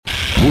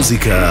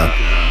מוזיקה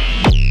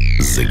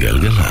זה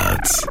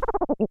גלגלת.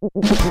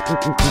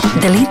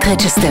 דלית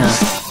רצ'שטר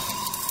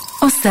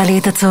עושה לי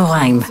את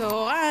הצהריים.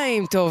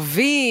 צהריים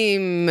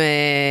טובים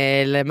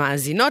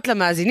למאזינות,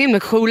 למאזינים,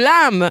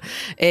 לכולם.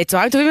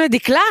 צהריים טובים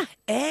לדיקלה.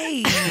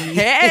 היי,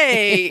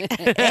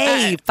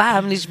 היי.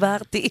 פעם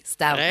נשברתי,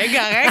 סתם.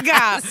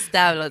 רגע.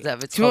 סתם, לא זה,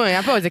 בצחוק. תשמעו,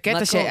 היה פה איזה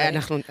קטע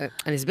שאנחנו,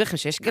 אני אסביר לכם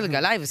שיש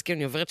גלגלייב, אז כאילו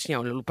אני עוברת שנייה,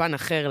 או לאולפן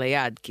אחר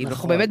ליד, כי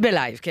אנחנו באמת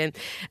בלייב, כן?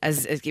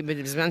 אז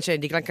בזמן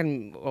שדיקלה כאן,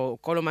 או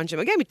כל אומן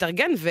שמגיע,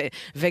 מתארגן,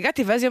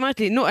 והגעתי, ואז היא אומרת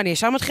לי, נו, אני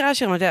ישר מתחילה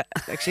לשיר, אמרתי,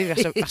 תקשיבי,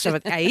 עכשיו,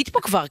 היית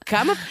פה כבר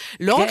כמה,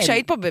 לא רק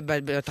שהיית פה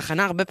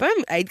בתחנה הרבה פעמים,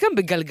 היית גם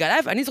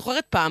בגלגלייב, אני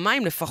זוכרת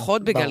פעמיים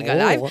לפחות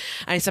בגלגלייב.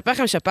 אני אספר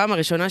לכם שהפעם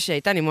הראשונה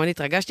שהייתה, אני מאוד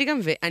התרגשתי גם,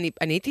 ואני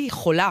הייתי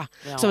חולה.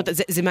 זאת אומרת,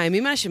 זה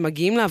מהימים האלה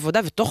שמגיעים לעבודה,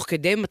 ותוך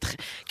כדי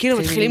כאילו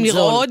מתחילים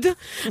לרעוד.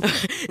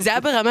 זה היה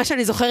ברמה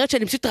שאני זוכרת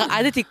שאני פשוט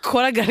רעדתי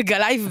כל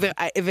הגלגלייב,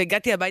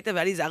 והגעתי הביתה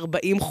והיה לי איזה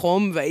 40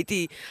 חום,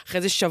 והייתי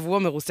אחרי זה שבוע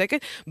מרוסקת.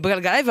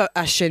 בגלגלייב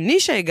השני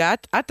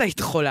שהגעת, את היית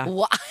חולה.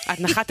 את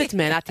נחתת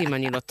מאילת אם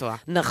אני לא טועה.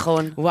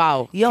 נכון.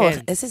 וואו. יואו,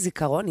 איזה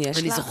זיכרון יש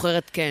לך? אני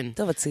זוכרת, כן.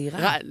 טוב, את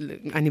צעירה.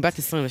 אני בת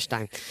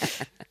 22.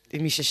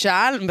 מי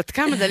ששאל, בת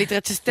כמה דלית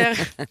רצ'שטר?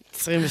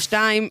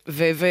 22,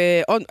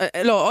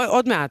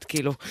 עוד מעט,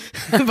 כאילו,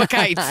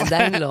 בקיץ.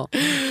 עדיין לא.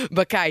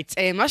 בקיץ.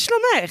 מה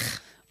שלומך?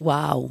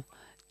 וואו.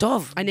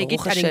 טוב,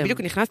 ברוך השם. אני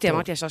בדיוק נכנסתי,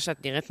 אמרתי ישר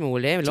שאת נראית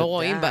מעולה, לא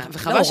רואים,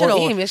 וחבל שלא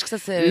רואים, יש קצת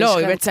מצלמות.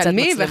 לא,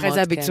 מצלמים, ואחרי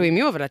זה הביצועים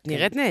יהיו, אבל את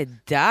נראית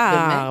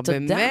נהדר,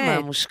 באמת. תודה, מה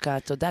מושקע,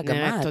 תודה, גם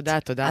את.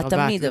 תודה רבה. את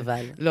תמיד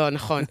אבל. לא,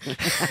 נכון.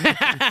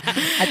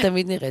 את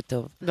תמיד נראית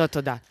טוב. לא,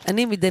 תודה.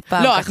 אני מדי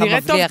פעם ככה מבליח לי. לא,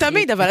 את נראית טוב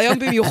תמיד, אבל היום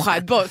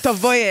במיוחד.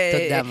 בואי.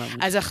 תודה, ממש.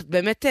 אז את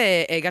באמת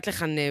הגעת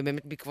לכאן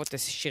באמת בעקבות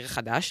שיר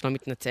חדש, לא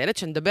מתנצלת,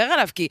 שנדבר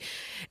עליו, כי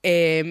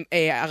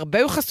הרבה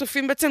היו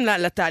חשופים בעצם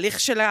לתהליך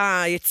של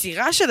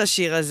היצירה של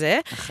השיר הזה.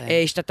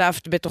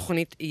 השתתפת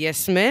בתוכנית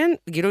יסמן,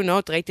 גילוי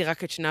נאות, ראיתי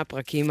רק את שני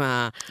הפרקים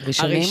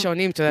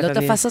הראשונים. לא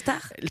תפס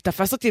אותך?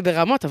 תפס אותי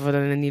ברמות, אבל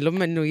אני לא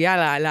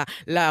מנויה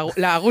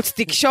לערוץ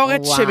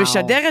תקשורת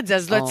שמשדר את זה,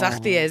 אז לא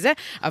הצלחתי איזה,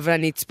 אבל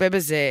אני אצפה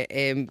בזה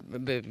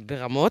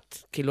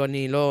ברמות, כאילו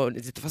אני לא,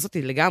 זה תפס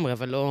אותי לגמרי,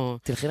 אבל לא...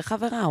 תלכי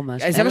לחברה או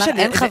משהו.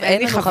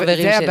 אין לי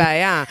חברים, זה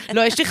הבעיה.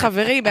 לא, יש לי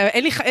חברים,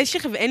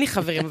 אין לי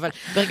חברים, אבל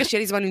ברגע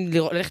שיהיה לי זמן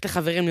ללכת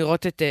לחברים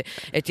לראות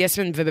את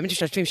יסמן, ובאמת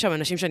משתתפים שם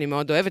אנשים שאני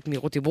מאוד אוהבת,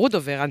 מרותי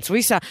ברודו ורן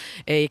סוויסה,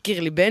 יכיר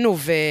ליבנו,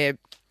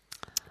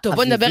 טוב,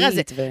 בוא נדבר על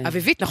זה.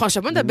 אביבית, נכון,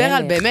 עכשיו בוא נדבר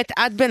על באמת,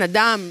 את בן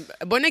אדם,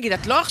 בוא נגיד,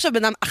 את לא עכשיו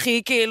בן אדם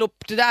הכי כאילו,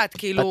 את יודעת,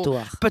 כאילו,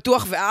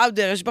 פתוח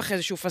ואודר, יש בך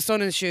איזשהו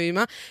פסון, איזשהו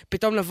אימה,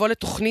 פתאום לבוא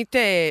לתוכנית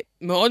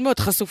מאוד מאוד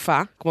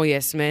חשופה, כמו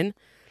יסמן.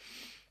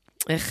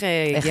 איך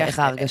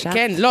ההרגשה?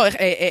 כן, לא,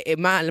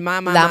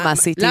 למה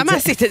עשית את זה? למה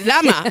עשית את זה?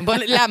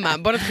 למה?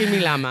 בוא נתחיל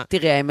מלמה.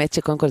 תראי, האמת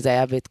שקודם כל זה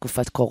היה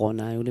בתקופת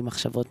קורונה, היו לי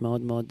מחשבות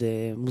מאוד מאוד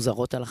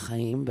מוזרות על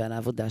החיים ועל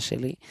העבודה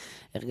שלי.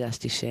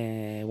 הרגשתי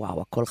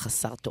שוואו, הכל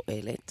חסר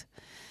תועלת,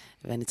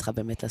 ואני צריכה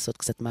באמת לעשות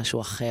קצת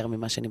משהו אחר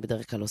ממה שאני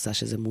בדרך כלל עושה,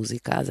 שזה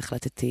מוזיקה. אז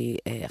החלטתי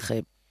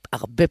אחרי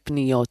הרבה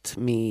פניות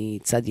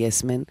מצד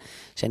יסמן,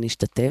 שאני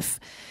אשתתף.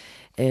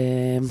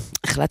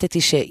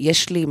 החלטתי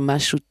שיש לי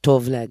משהו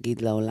טוב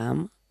להגיד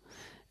לעולם,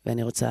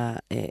 ואני רוצה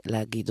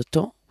להגיד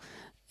אותו,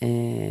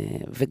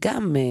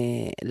 וגם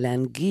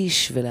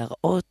להנגיש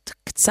ולהראות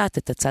קצת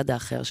את הצד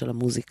האחר של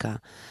המוזיקה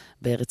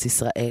בארץ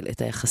ישראל,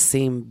 את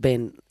היחסים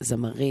בין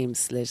זמרים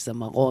 /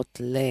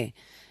 זמרות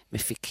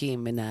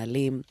למפיקים,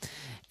 מנהלים.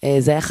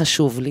 זה היה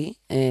חשוב לי,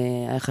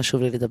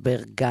 לדבר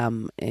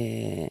גם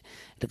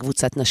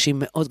לקבוצת נשים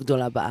מאוד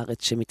גדולה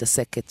בארץ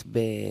שמתעסקת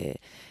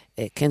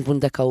כן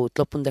פונדקאות,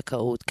 לא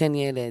פונדקאות, כן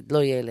ילד,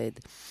 לא ילד.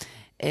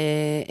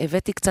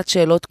 הבאתי קצת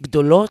שאלות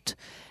גדולות,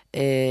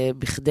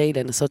 בכדי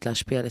לנסות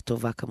להשפיע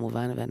לטובה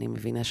כמובן, ואני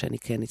מבינה שאני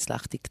כן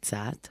הצלחתי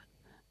קצת.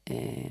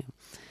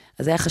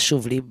 אז היה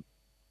חשוב לי,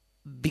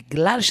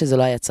 בגלל שזה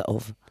לא היה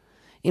צהוב.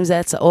 אם זה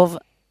היה צהוב,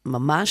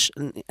 ממש,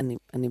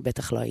 אני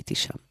בטח לא הייתי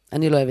שם.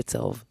 אני לא אוהבת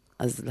צהוב.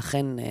 אז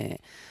לכן,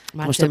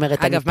 כמו שאת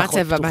אומרת, אני פחות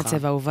פתוחה. מה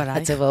הצבע אהוב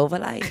עליי? הצבע אהוב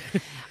עליי.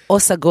 או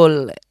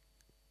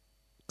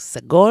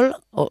סגול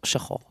או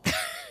שחור.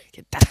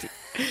 קטעתי.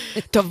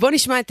 טוב, בוא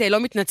נשמע את לא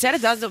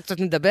מתנצלת, ואז קצת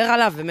נדבר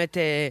עליו, באמת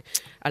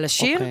על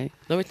השיר.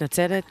 לא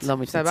מתנצלת.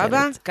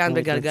 סבבה? כאן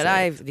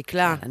בגלגלייב,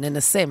 דיקלה.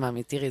 ננסה,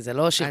 מאמי, תראי, זה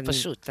לא שיר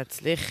פשוט.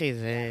 תצליחי,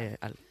 זה...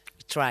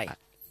 try.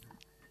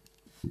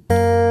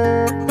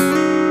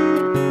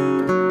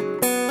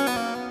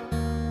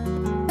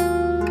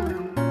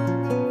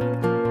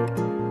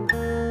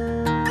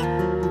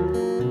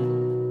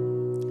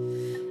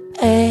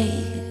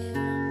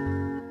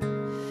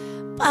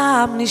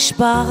 פעם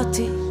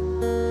נשברתי,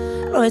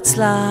 לא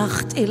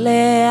הצלחתי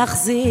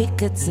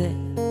להחזיק את זה,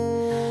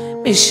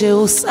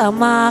 מישהו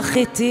שמח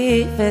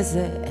איתי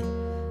וזה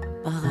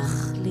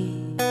ברח לי.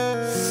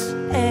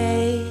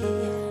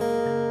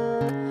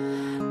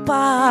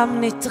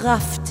 פעם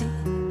נטרפתי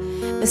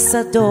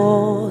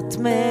בשדות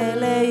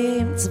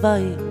מלאים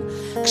צבעים,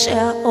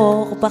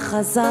 כשהאור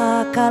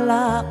בחזק על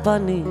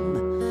הפנים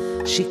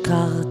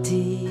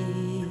שיקרתי.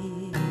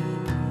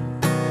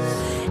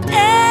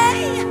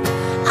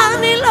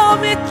 אני לא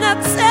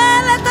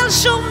על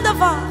שום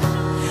דבר,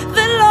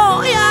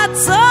 ולא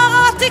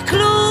יעצור אותי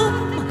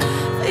כלום.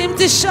 ואם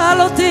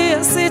תשאל אותי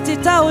עשיתי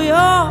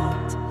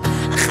טעויות,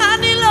 אך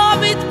אני לא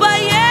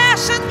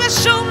מתביישת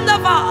בשום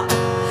דבר,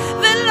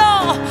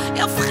 ולא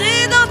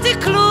יפחיד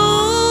אותי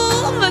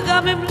כלום.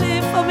 וגם אם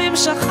לפעמים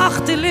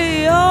שכחתי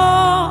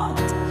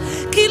להיות,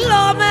 כי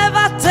לא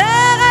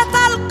מוותרת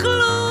על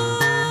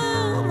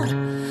כלום.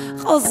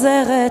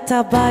 חוזרת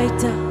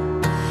הביתה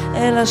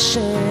אל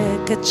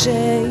השקט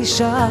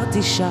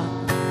שהשארתי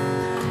שם,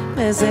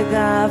 מזג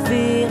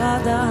האוויר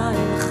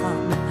עדיין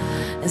חם,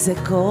 איזה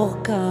קור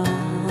קם,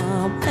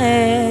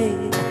 היי.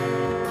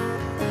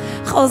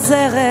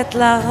 חוזרת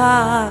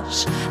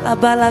לרעש,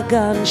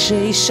 לבלגן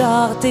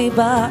שהשארתי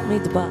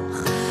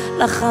במטבח,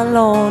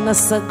 לחלון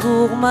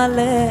הסגור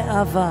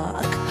מלא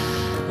אבק,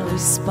 לא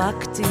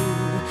הספקתי.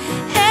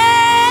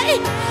 היי,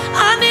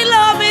 אני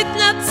לא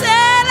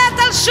מתנצלת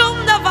על שום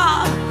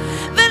דבר,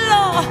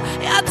 ולא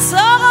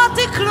יעצור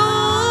אותי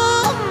כלום.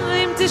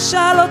 ואם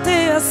תשאל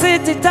אותי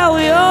עשיתי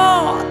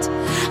טעויות,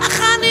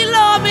 אך אני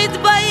לא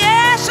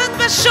מתביישת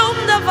בשום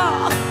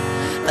דבר,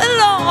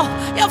 ולא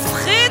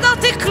יפחיד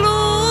אותי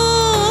כלום.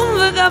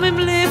 וגם אם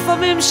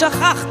לפעמים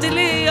שכחתי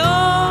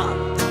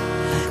להיות,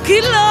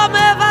 כי לא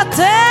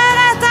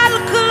מוותרת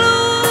על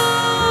כלום.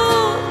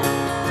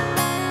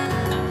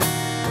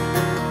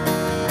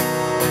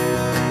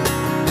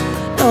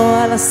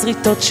 לא על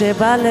הסריטות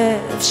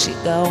שבלב,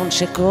 שיגעון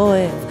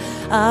שכואב,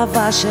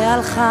 אהבה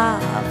שהלכה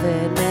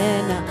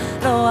וננה.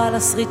 לא על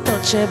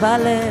הסריטות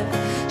שבלב,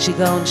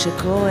 שיגעון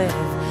שכואב,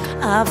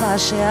 אהבה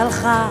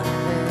שהלכה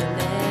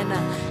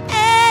וננה.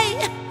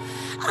 היי,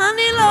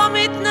 אני לא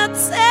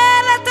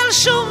מתנצלת על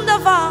שום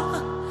דבר,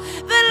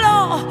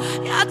 ולא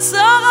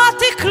יעצור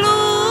אותי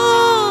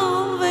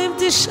כלום. ואם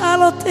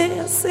תשאל אותי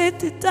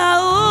עשיתי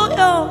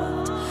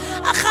טעויות,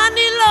 אך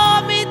אני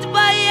לא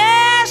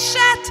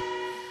מתביישת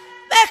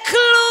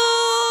בכלום.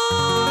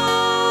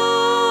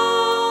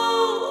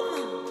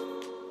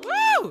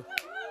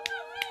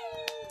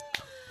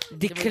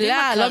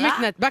 דיקלה, לא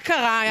מתנת, מה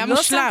קרה? היה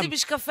מושלם. לא שמתי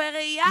משקפי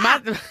ראייה.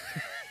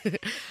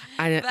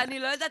 ואני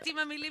לא יודעת אם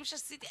המילים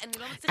שעשיתי, אני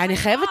לא מצליחה... אני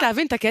חייבת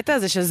להבין את הקטע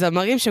הזה של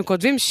זמרים שהם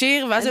כותבים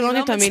שיר, ואז הם לא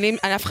יודעים את המילים,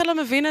 אף אחד לא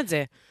מבין את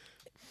זה.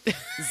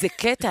 זה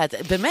קטע,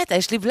 באמת,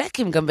 יש לי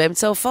בלקים גם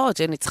באמצע ההופעות,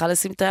 שאני צריכה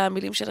לשים את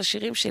המילים של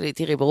השירים שלי.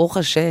 תראי, ברוך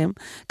השם,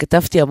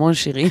 כתבתי המון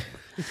שירים,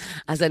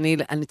 אז אני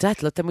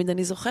יודעת, לא תמיד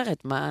אני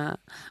זוכרת מה...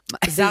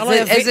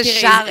 איזה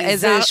שר,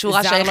 איזה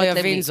שורה שייכת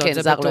למי.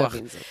 כן, זר לא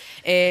יבין זאת.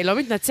 לא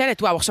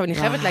מתנצלת, וואו, עכשיו אני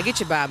חייבת להגיד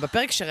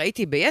שבפרק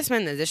שראיתי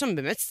ביסמן, אז יש שם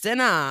באמת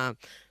סצנה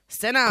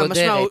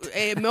משמעות,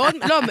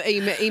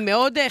 היא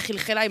מאוד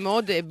חלחלה, היא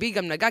מאוד בי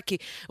גם נגע, כי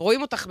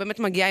רואים אותך באמת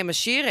מגיעה עם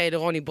השיר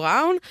לרוני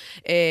בראון,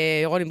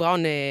 רוני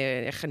בראון,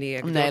 איך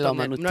אני... מנהל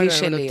אומנותי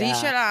שלי.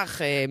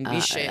 שלך,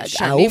 איש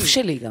שנים. האהוב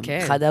שלי גם,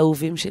 אחד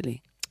האהובים שלי.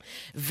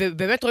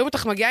 ובאמת רואים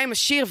אותך מגיעה עם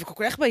השיר,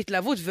 וכל כך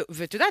בהתלהבות,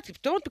 ואת יודעת,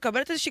 פתאום את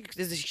מקבלת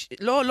איזושהי,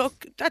 לא,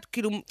 את יודעת,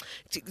 כאילו,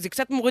 זה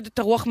קצת מוריד את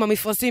הרוח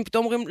מהמפרשים,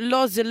 פתאום אומרים,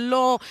 לא, זה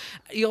לא,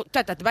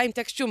 את באה עם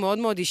טקסט שהוא מאוד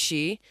מאוד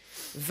אישי,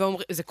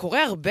 וזה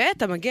קורה הרבה,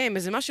 אתה מגיע עם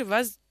איזה משהו,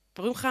 ואז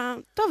אומרים לך,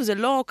 טוב, זה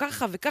לא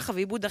ככה וככה,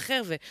 ועיבוד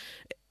אחר,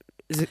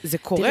 זה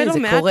קורה לא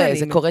מעט.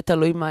 זה קורה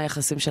תלוי מה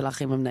היחסים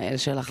שלך עם המנהל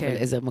שלך,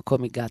 ולאיזה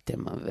מקום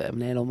הגעתם,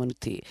 המנהל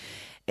אומנותי.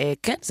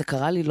 כן, זה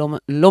קרה לי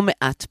לא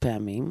מעט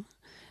פעמים,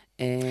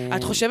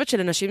 את חושבת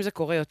שלנשים זה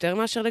קורה יותר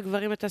מאשר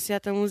לגברים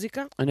בתעשיית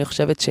המוזיקה? אני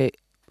חושבת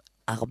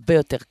שהרבה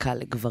יותר קל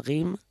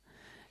לגברים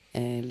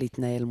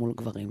להתנהל מול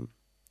גברים.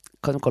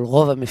 קודם כל,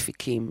 רוב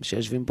המפיקים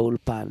שיושבים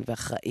באולפן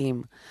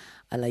ואחראים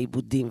על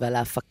העיבודים ועל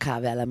ההפקה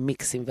ועל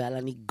המיקסים ועל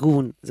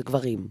הניגון, זה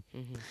גברים.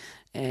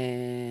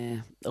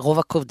 רוב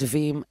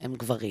הכותבים הם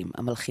גברים,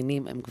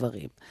 המלחינים הם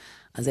גברים.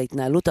 אז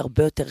ההתנהלות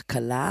הרבה יותר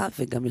קלה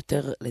וגם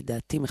יותר,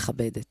 לדעתי,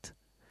 מכבדת.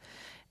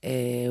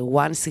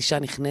 once אישה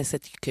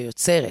נכנסת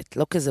כיוצרת,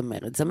 לא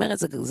כזמרת. זמרת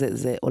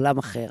זה עולם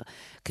אחר.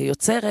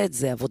 כיוצרת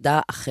זה עבודה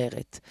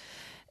אחרת.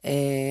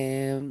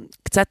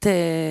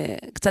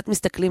 קצת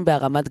מסתכלים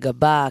בהרמת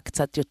גבה,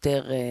 קצת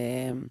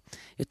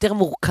יותר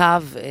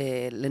מורכב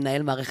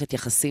לנהל מערכת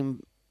יחסים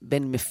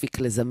בין מפיק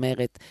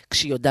לזמרת,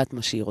 כשהיא יודעת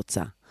מה שהיא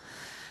רוצה.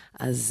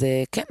 אז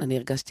כן, אני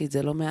הרגשתי את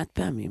זה לא מעט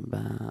פעמים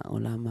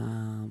בעולם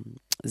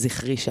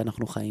הזכרי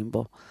שאנחנו חיים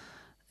בו,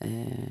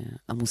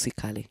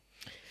 המוסיקלי.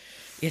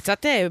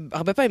 יצאת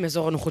הרבה פעמים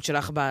אזור הנוחות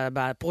שלך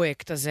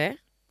בפרויקט הזה.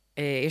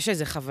 יש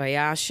איזו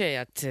חוויה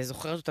שאת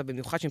זוכרת אותה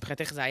במיוחד,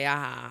 שמבחינתך זה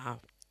היה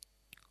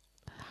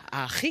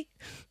האחי?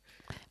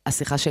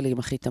 השיחה שלי עם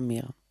אחי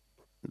תמיר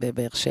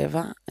בבאר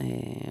שבע,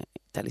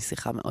 הייתה לי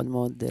שיחה מאוד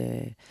מאוד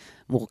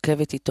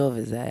מורכבת איתו,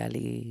 וזה היה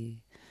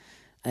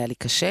לי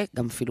קשה,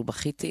 גם אפילו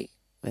בכיתי,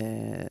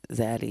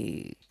 זה היה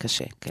לי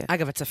קשה, כן.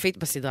 אגב, את צפית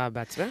בסדרה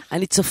בעצמך?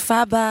 אני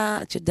צופה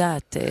את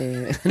יודעת,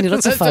 אני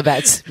לא צופה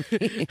בעצמי.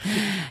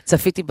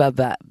 צפיתי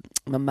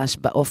ממש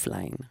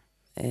באופליין.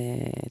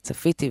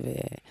 צפיתי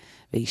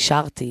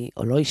ואישרתי,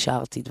 או לא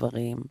אישרתי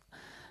דברים,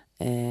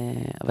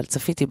 אבל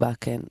צפיתי בה,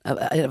 כן.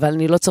 אבל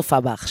אני לא צופה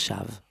בה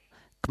עכשיו.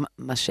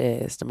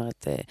 זאת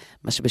אומרת,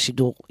 מה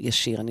שבשידור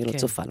ישיר, אני לא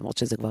צופה, למרות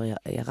שזה כבר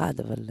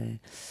ירד,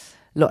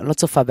 לא, אני לא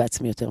צופה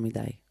בעצמי יותר מדי.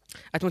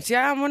 את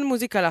מוציאה המון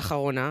מוזיקה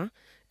לאחרונה.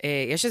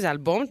 יש איזה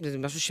אלבום, זה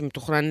משהו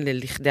שמתוכנן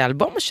לכדי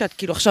אלבום, או שאת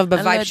כאילו עכשיו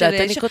בווייב של...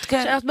 אני שאת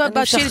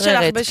בשיר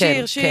שלך,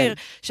 בשיר, שיר.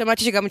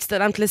 שמעתי שגם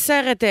הצטלמת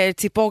לסרט,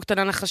 ציפור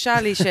קטנה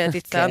נחשה לי, שאת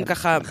הצטלמת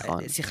ככה...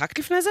 שיחקת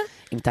לפני זה?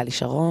 עם טלי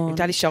שרון. עם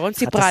טלי שרון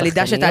סיפרה,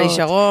 לידה של טלי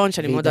שרון,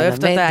 שאני מאוד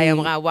אוהבת אותה, היא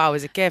אמרה, וואו,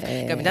 איזה כיף.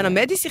 גם עידן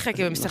עמדי שיחק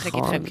ומשחק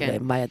איתכם, כן.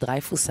 ומאיה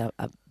דרייפוס,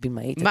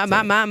 הבימאית.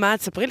 מה,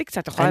 תספרי לי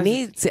קצת,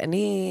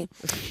 אני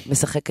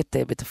משחקת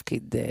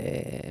בתפקיד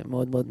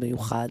מאוד מאוד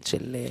מיוחד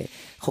של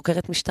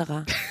חוקרת משטרה.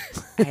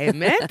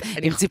 האמת?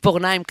 עם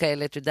ציפורניים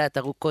כאלה, את יודעת,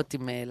 ארוכות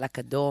עם לק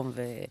אדום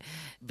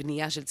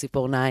ובנייה של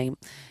ציפורניים.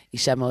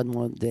 אישה מאוד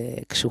מאוד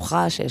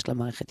קשוחה, שיש לה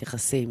מערכת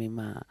יחסים עם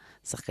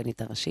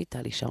השחקנית הראשית,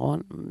 טלי שרון.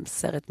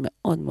 סרט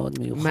מאוד מאוד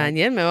מיוחד.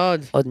 מעניין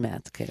מאוד. עוד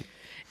מעט, כן.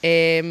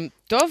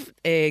 טוב,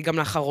 גם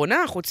לאחרונה,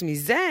 חוץ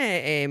מזה,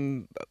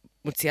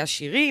 מוציאה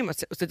שירים,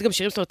 עושה גם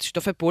שירים, זאת אומרת,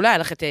 שיתופי פעולה, היה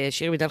לך את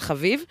שירים מדן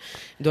חביב,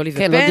 דולי ופן.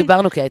 כן, לא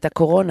דיברנו, כי הייתה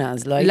קורונה,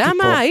 אז לא הייתי פה.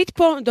 למה? היית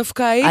פה,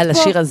 דווקא היית פה. על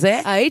השיר הזה?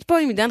 היית פה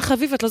עם מדן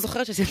חביב, את לא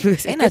זוכרת שעשית...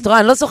 הנה, את רואה,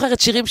 אני לא זוכרת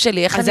שירים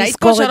שלי, איך אני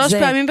אזכור את זה? אז היית פה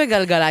 3 פעמים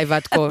בגלגלייב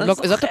עד כה,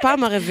 זאת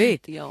הפעם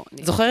הרביעית.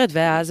 זוכרת,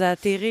 ואז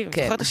התירי,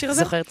 זוכרת את השיר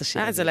הזה? זוכרת את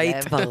השיר הזה. זה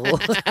להיט. ברור.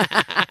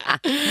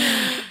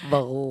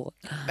 ברור.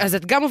 אז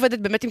את גם עובדת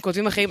באמת עם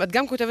כותבים אחרים, את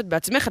גם כותבת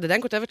בעצמך, את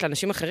עדיין כותבת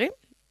לאנשים אחרים?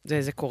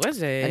 זה קורה?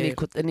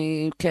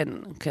 אני, כן,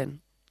 כן.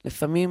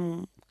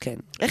 לפעמים, כן.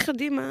 איך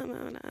יודעים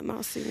מה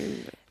עושים?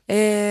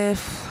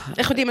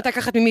 איך יודעים מתי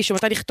לקחת ממישהו,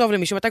 מתי לכתוב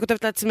למישהו, מתי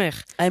כותבת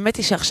לעצמך? האמת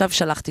היא שעכשיו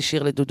שלחתי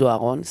שיר לדודו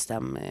אהרון,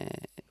 סתם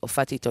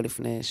הופעתי איתו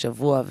לפני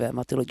שבוע,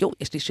 ואמרתי לו, יו,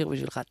 יש לי שיר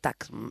בשבילך,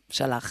 טק,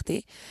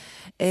 שלחתי.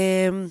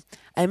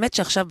 האמת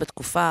שעכשיו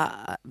בתקופה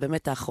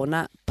באמת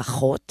האחרונה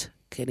פחות,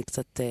 כי אני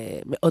קצת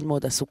מאוד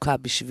מאוד עסוקה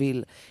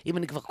בשביל, אם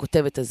אני כבר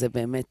כותבת את זה,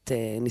 באמת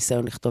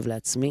ניסיון לכתוב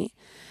לעצמי.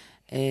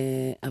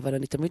 אבל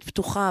אני תמיד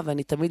פתוחה,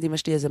 ואני תמיד, אם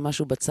יש לי איזה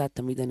משהו בצד,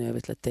 תמיד אני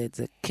אוהבת לתת.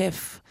 זה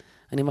כיף.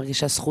 אני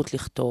מרגישה זכות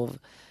לכתוב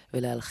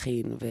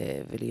ולהלחין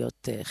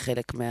ולהיות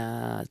חלק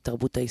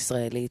מהתרבות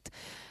הישראלית.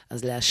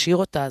 אז להשאיר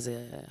אותה זה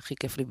הכי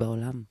כיף לי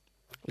בעולם.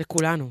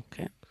 לכולנו.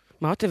 כן.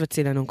 מה עוד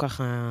תבצעי לנו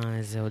ככה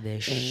איזה עוד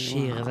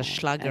שיר, איזה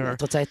שלאגר?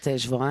 את רוצה את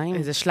שבועיים?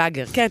 איזה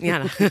שלאגר, כן,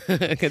 יאללה.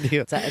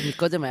 קדימה.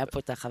 מקודם היה פה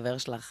את החבר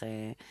שלך,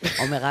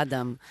 עומר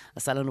אדם,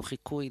 עשה לנו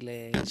חיקוי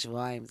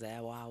לשבועיים, זה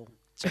היה וואו.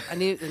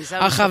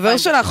 החבר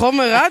שלך,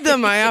 עומר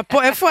אדם, היה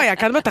פה, איפה היה?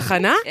 כאן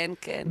בתחנה? כן,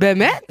 כן.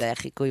 באמת? זה היה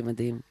חיקוי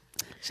מדהים,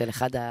 של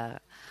אחד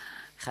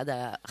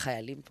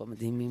החיילים פה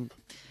מדהימים.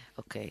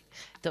 אוקיי.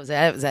 טוב,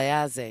 זה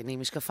היה זה, אני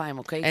עם משקפיים,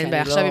 אוקיי? אין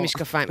בעיה, עכשיו עם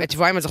משקפיים. את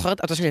שבועיים, את זוכרת?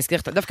 את רוצה שאני אזכיר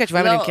לך? דווקא את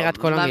שבועיים אני מכירה את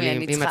כל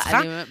המילים. אם את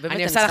צריכה,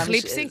 אני עושה לך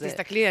ליפסינג,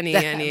 תסתכלי,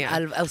 אני...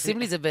 עושים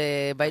לי זה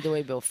by the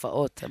way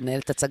בהופעות.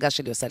 המנהלת הצגה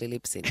שלי עושה לי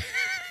ליפסינג.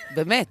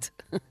 באמת.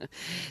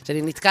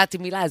 כשאני נתקעתי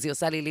מילה, אז היא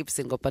עושה לי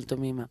ליפסינג או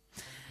פנטומימה.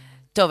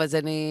 טוב, אז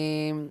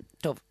אני...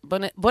 טוב,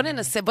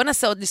 בוא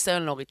נעשה עוד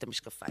ניסיון להוריד את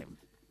המשקפיים.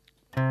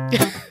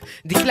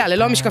 דיקלה,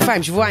 ללא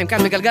המשקפיים, שבועיים,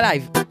 כאן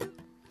בגלגלייב.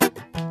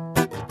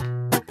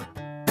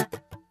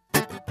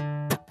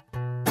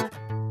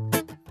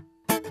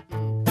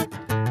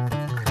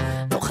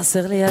 לא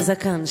חסר לי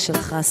הזקן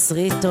שלך,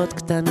 שריטות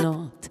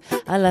קטנות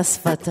על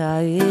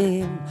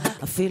השפתיים,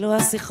 אפילו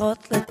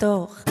השיחות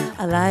לתוך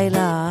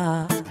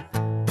הלילה.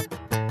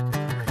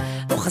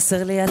 לא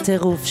חסר לי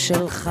הטירוף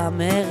שלך,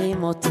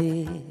 מרים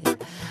אותי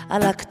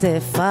על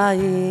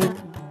הכתפיים,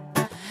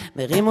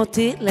 מרים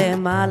אותי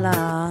למעלה.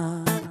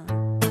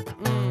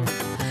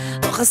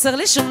 לא חסר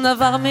לי שום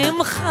דבר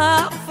ממך,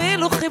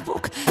 אפילו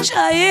חיבוק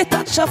שהיית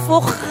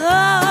שפוך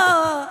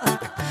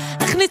רק.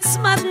 איך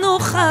נצמדנו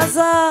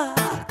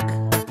חזק,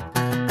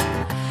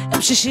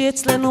 יום שישי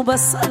אצלנו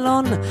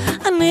בסלון,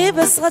 אני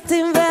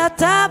בסרטים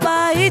ואתה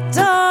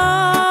בעיתון,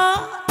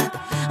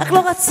 רק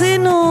לא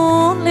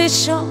רצינו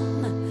לישון.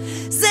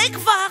 זה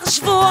כבר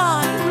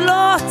שבועיים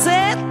לא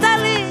הוצאת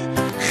לי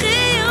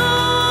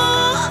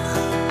חיוך,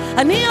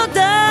 אני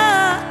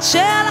יודעת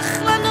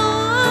שהלך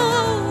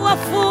לנו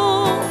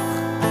הפוך.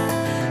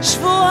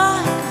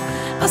 שבועיים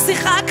לא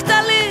שיחקת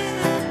לי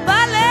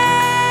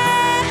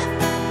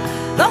בלב,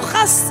 לא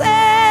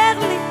חסר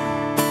לי,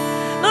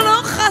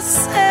 לא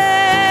חסר.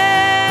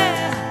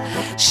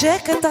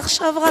 שקט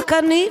עכשיו רק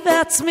אני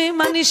בעצמי,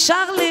 מה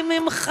נשאר לי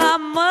ממך?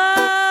 מה?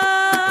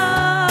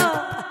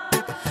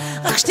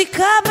 רק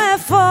שתיקה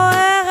מפוארת,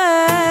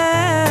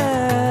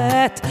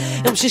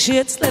 יום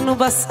שישי אצלנו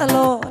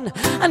בסלון,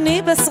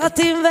 אני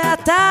בסרטים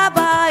ואתה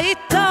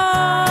בעיתון,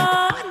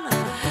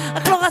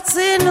 רק לא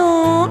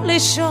רצינו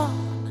לישון.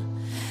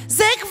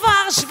 זה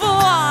כבר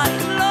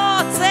שבועיים לא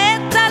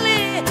הוצאת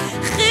לי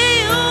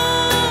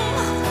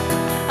חיוך,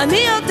 אני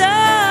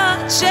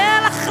יודעת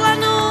שהלך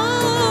לנו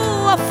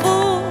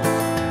הפוך.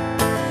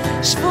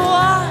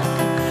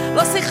 שבועיים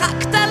לא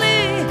שיחקת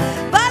לי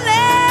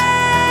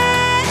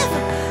בלב,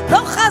 לא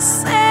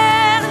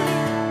חסר לי,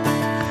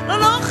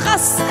 לא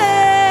חסר.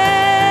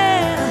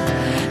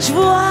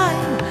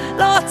 שבועיים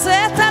לא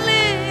הוצאת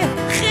לי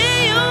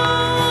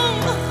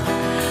חיוך,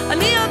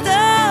 אני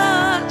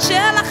יודעת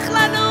שהלך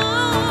לנו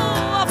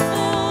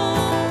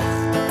הפוך.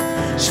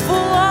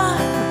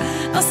 שבועיים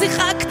לא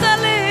שיחקת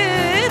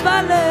לי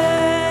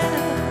בלב,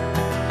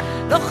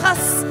 לא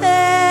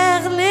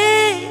חסר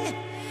לי,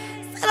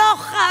 זה לא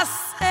חסר.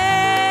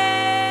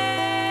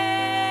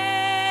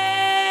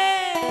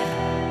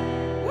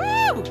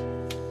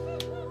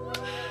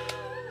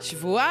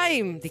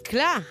 שבועיים,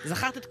 דיקלה,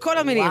 זכרת את כל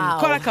המילים,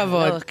 כל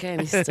הכבוד. כן,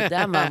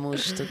 תודה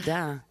ממוש,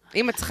 תודה.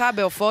 אם את צריכה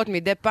בהופעות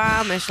מדי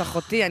פעם, יש לך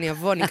אותי, אני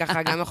אבוא, אני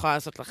ככה גם יכולה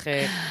לעשות לך...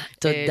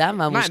 תודה,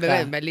 ממושקה.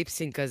 באמת,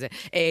 בליפסינג כזה.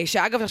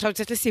 שאגב, עכשיו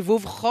יוצאת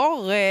לסיבוב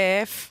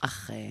חורף.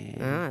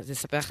 זה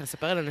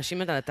לספר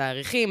לאנשים את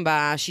התאריכים.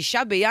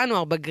 ב6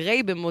 בינואר,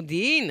 בגריי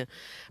במודיעין,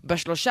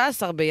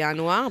 ב13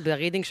 בינואר,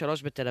 ברידינג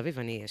 3 בתל אביב,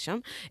 אני אהיה שם.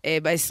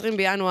 ב20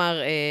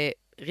 בינואר...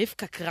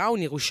 רבקה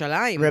קראון,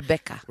 ירושלים.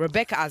 רבקה,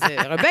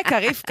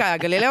 רבקה,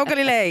 גלילאו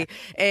גלילי.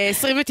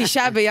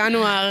 29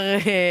 בינואר,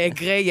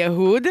 גרי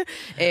יהוד.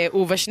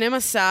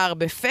 וב-12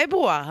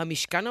 בפברואר,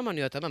 המשכן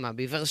אמנויות הבמה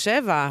בבאר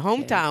שבע,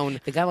 הום טאון.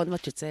 וגם עוד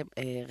מעט יוצא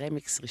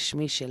רמיקס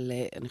רשמי של,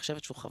 אני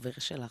חושבת שהוא חבר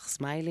שלך,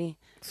 סמיילי.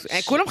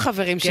 כולם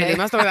חברים שלי,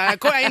 מה זאת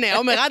אומרת? הנה,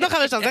 עומר אדו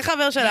חבר שלך, זה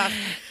חבר שלך.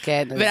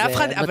 כן,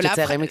 אז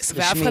יוצא רמיקס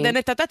רשמי. ואף אחד אין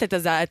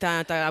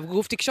את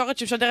הגוף תקשורת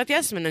שמשודרת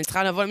יסמן, אני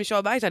צריכה לבוא למישהו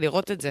הביתה,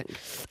 לראות את זה.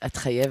 את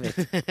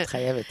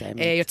חייבת,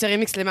 האמת. יוצא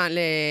רמיקס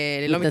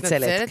ללא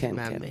מתנצלת. כן.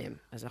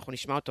 אז אנחנו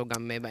נשמע אותו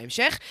גם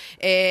בהמשך.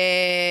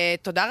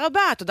 תודה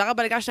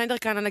רבה לגל שניידר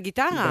כאן על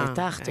הגיטרה.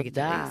 בטח,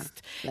 תודה.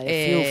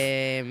 ליפיוף.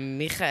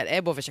 מיכאל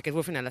אבו ושקד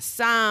וולפין על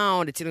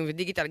הסאונד, לצילום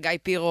ודיגיטל, גיא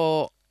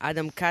פירו,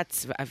 אדם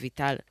קץ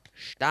ואביטל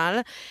שטל.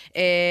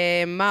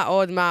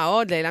 מה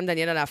עוד? לאילם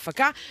דניאל על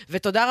ההפקה.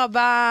 ותודה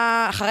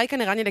רבה, אחריי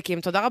כאן רני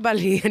לקים, תודה רבה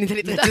לי, אני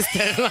דלית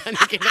רצ'שטר, אני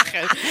אגיד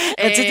לכם.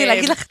 רציתי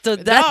להגיד לך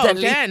תודה,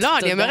 דלית. לא,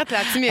 אני אומרת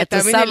לעצמי, את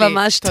עושה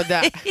ממש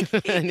תודה.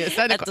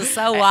 את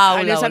עושה וואו לעולם.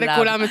 אני עושה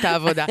לכולם את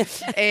העבודה.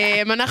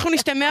 אנחנו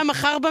נשתמע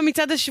מחר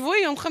במצעד השבועי,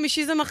 יום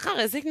חמישי זה מחר,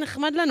 איזה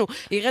נחמד לנו.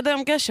 ירד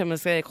היום גשם,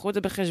 אז קחו את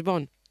זה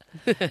בחשבון.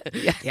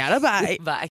 יאללה, ביי.